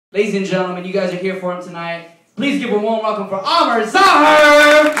Ladies and gentlemen, you guys are here for him tonight. Please give a warm welcome for Amer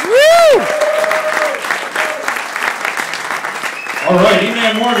Zahr! Woo! All right,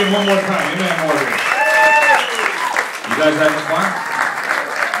 Amen Morgan one more time. Amen Morgan. You guys having fun?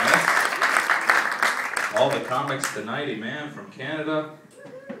 Yes. All the comics tonight, Amen from Canada.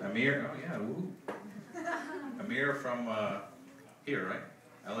 Amer, oh yeah, woo. Amer from here, right?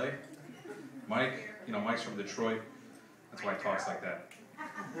 LA. Mike, you know, Mike's from Detroit. That's why he talks like that.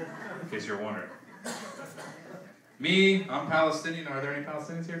 In case you're wondering. Me, I'm Palestinian. Are there any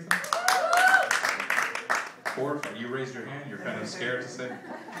Palestinians here tonight? Four? You raised your hand. You're kind of scared to say.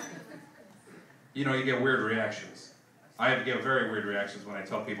 You know, you get weird reactions. I get very weird reactions when I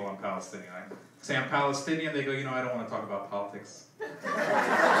tell people I'm Palestinian. I say I'm Palestinian. They go, you know, I don't want to talk about politics.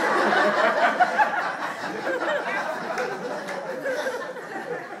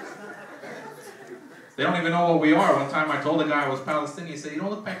 They don't even know what we are. One time I told a guy I was Palestinian. He said, you don't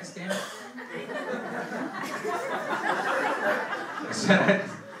look Pakistani? I said,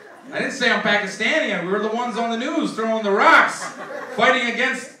 I didn't say I'm Pakistani. We were the ones on the news throwing the rocks, fighting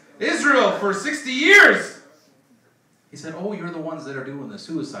against Israel for 60 years. He said, oh, you're the ones that are doing the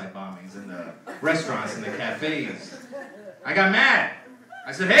suicide bombings in the restaurants and the cafes. I got mad.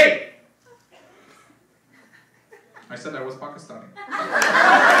 I said, hey. I said I was Pakistani.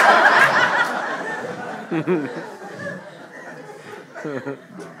 Oh,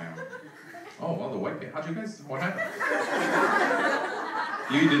 man. Oh, well, the white people. How'd you guys, what happened?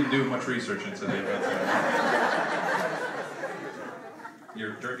 You didn't do much research into the event.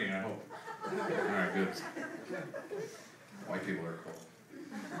 You're drinking, I hope. All right, good. White people are cool.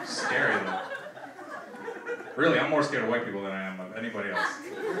 Scary, though. Really, I'm more scared of white people than I am of anybody else.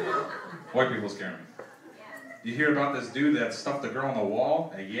 White people scare me. You hear about this dude that stuffed a girl on the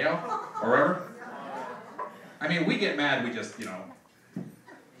wall at Yale or wherever? I mean, we get mad, we just, you know,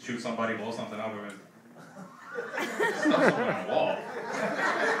 shoot somebody, blow something up, and stuff someone on the wall.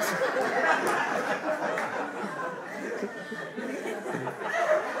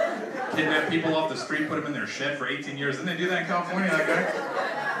 Kidnap people off the street, put them in their shed for 18 years. Didn't they do that in California, that guy?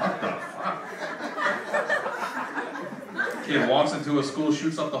 What the fuck? Kid walks into a school,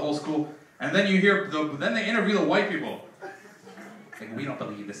 shoots up the whole school, and then you hear, then they interview the white people. Like, we don't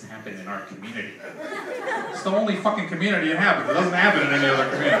believe this happened in our community. It's the only fucking community it happens. It doesn't happen in any other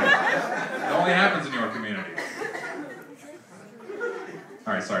community. It only happens in your community.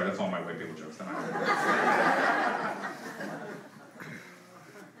 Alright, sorry, that's all my white people jokes tonight.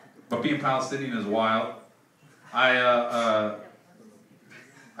 But being Palestinian is wild. I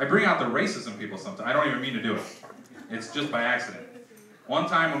bring out the racism in people sometimes. I don't even mean to do it. It's just by accident. One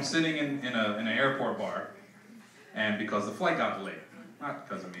time I'm sitting in an airport bar, and because the flight got delayed. Not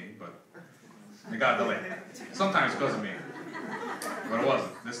because of me, but it got delayed. Sometimes because of me, but it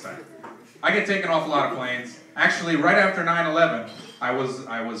wasn't this time. I get taken off a lot of planes. Actually, right after 9/11, I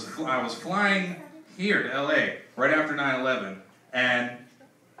was flying here to LA right after 9/11, and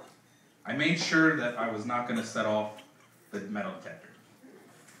I made sure that I was not going to set off the metal detector.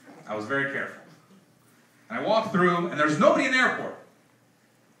 I was very careful. And I walked through, and there's nobody in the airport.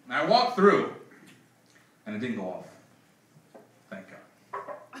 And I walked through, and it didn't go off. Thank God.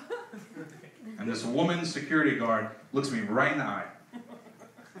 And this woman security guard looks me right in the eye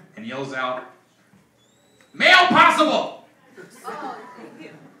and yells out, "Mail possible!" Oh, thank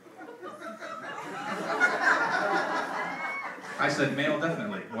you. I said, "Mail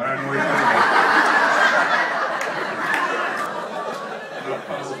definitely." What I don't know what you're talking about. Not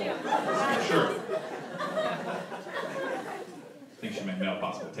possible. Sure. I think she meant mail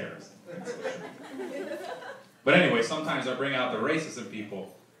possible terrorist. But anyway, sometimes I bring out the racist in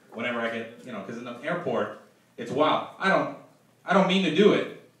people whenever I get, you know, because in the airport, it's wild. I don't mean to do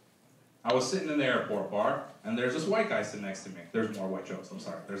it. I was sitting in the airport bar, and there's this white guy sitting next to me. There's more white jokes, I'm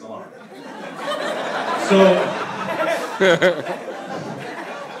sorry. There's a lot. So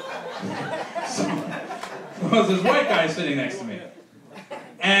there's this white guy sitting next to me.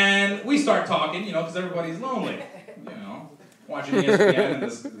 And we start talking, you know, because everybody's lonely. You know, watching ESPN, and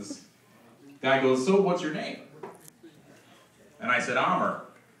this guy goes, "So what's your name?" And I said, "Amer."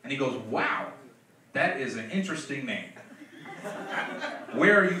 And he goes, "Wow, that is an interesting name.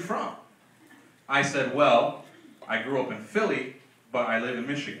 Where are you from?" I said, "Well, I grew up in Philly, but I live in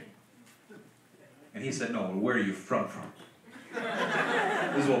Michigan." And he said, "No, where are you from?"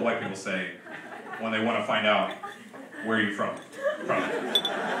 This is what white people say when they want to find out where are you from. Right?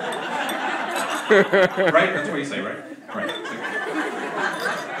 That's what you say, right? Right.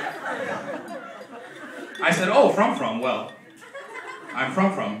 I said, "Oh, from. Well, I'm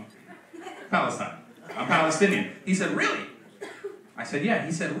from Palestine. I'm Palestinian." He said, "Really?" I said, yeah.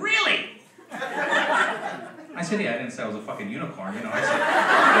 He said, really? I said, yeah, I didn't say I was a fucking unicorn, you know. I said,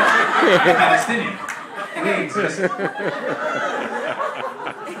 I'm Palestinian. We exist.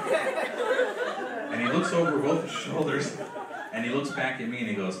 And he looks over both his shoulders, and he looks back at me, and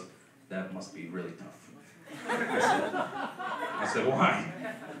he goes, that must be really tough. I said, why?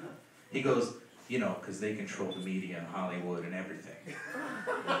 He goes, you know, because they control the media and Hollywood and everything.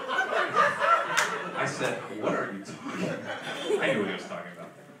 I said, what are you talking about? I knew what he was talking about.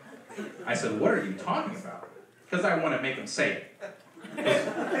 I said, what are you talking about? Because I want to make him say it.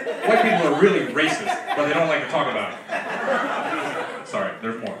 White people are really racist, but they don't like to talk about it. Sorry,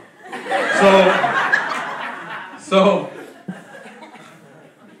 there's more. So,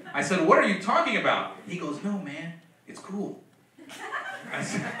 I said, what are you talking about? He goes, no, man, it's cool. I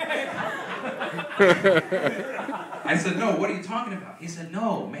said, no, what are you talking about? He said,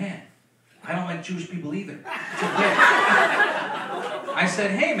 no, man, I don't like Jewish people either. I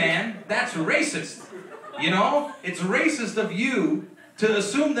said, hey, man, that's racist. You know, it's racist of you to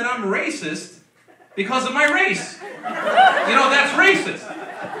assume that I'm racist because of my race. You know, that's racist.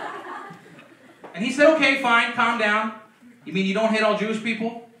 And he said, okay, fine, calm down. You mean you don't hate all Jewish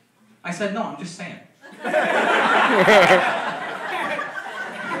people? I said, no, I'm just saying. No,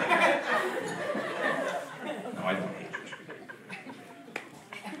 I don't hate Jewish people.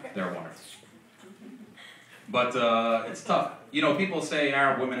 They're wonderful. But it's tough. You know, people say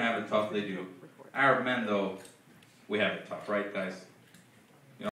Arab women have it tough. They do. Arab men, though, we have it tough, right, guys?